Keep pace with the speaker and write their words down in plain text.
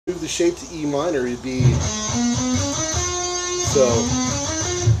move the shape to E minor, it'd be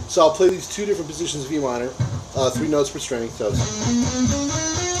so I'll play these two different positions of E minor, 3 notes per string. So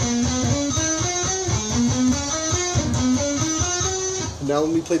now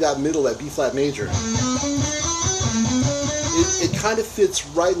let me play that middle, that B flat major. It kind of fits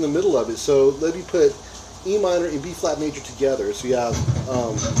right in the middle of it. So let me put E minor and B flat major together. So you have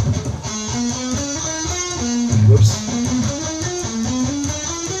whoops.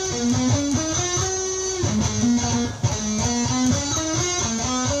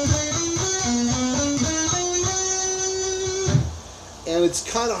 And it's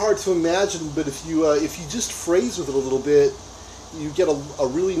kind of hard to imagine, but if you just phrase with it a little bit, you get a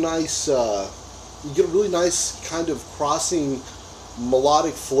really nice kind of crossing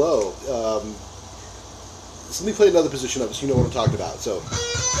melodic flow. So let me play another position of it so you know what I'm talking about. So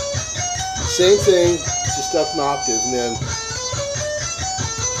same thing, just up an octave, and then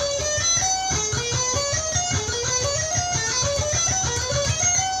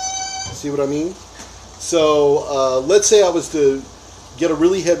see what I mean? So let's say I was to get a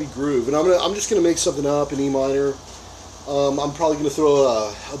really heavy groove, and I'm just gonna make something up in E minor. I'm probably gonna throw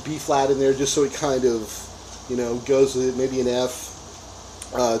a B flat in there just so it kind of, you know, goes with it. Maybe an F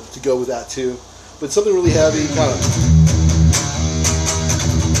to go with that too, but something really heavy, kind of.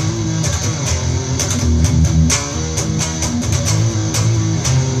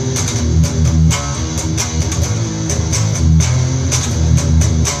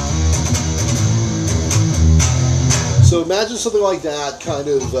 So imagine something like that, kind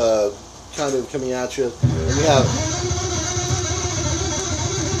of coming at you, and you have.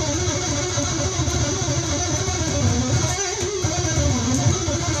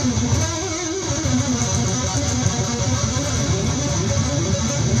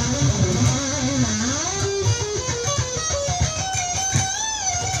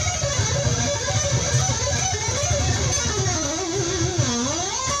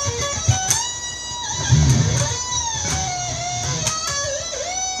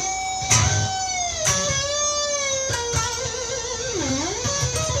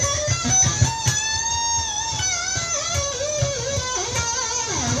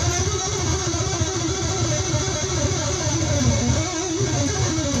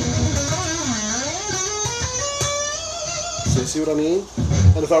 So you see what I mean?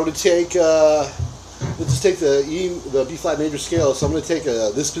 And if I were to take, let's just take the B flat major scale. So I'm going to take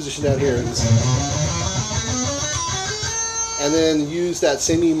this position down here, and then use that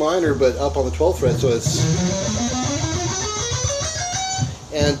same E minor but up on the 12th fret. So it's,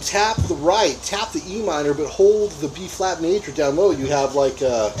 and tap the E minor, but hold the B flat major down low. You have like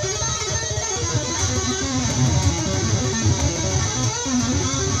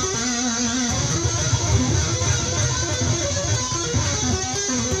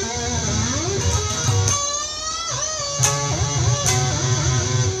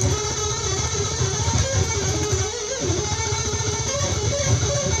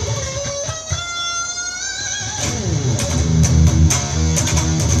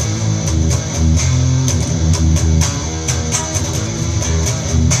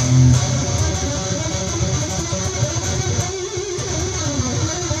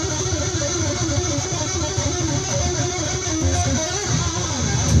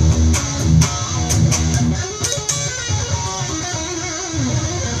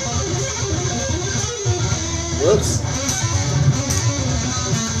whoops.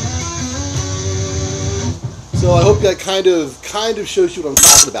 So I hope that kind of shows you what I'm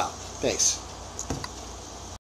talking about. Thanks.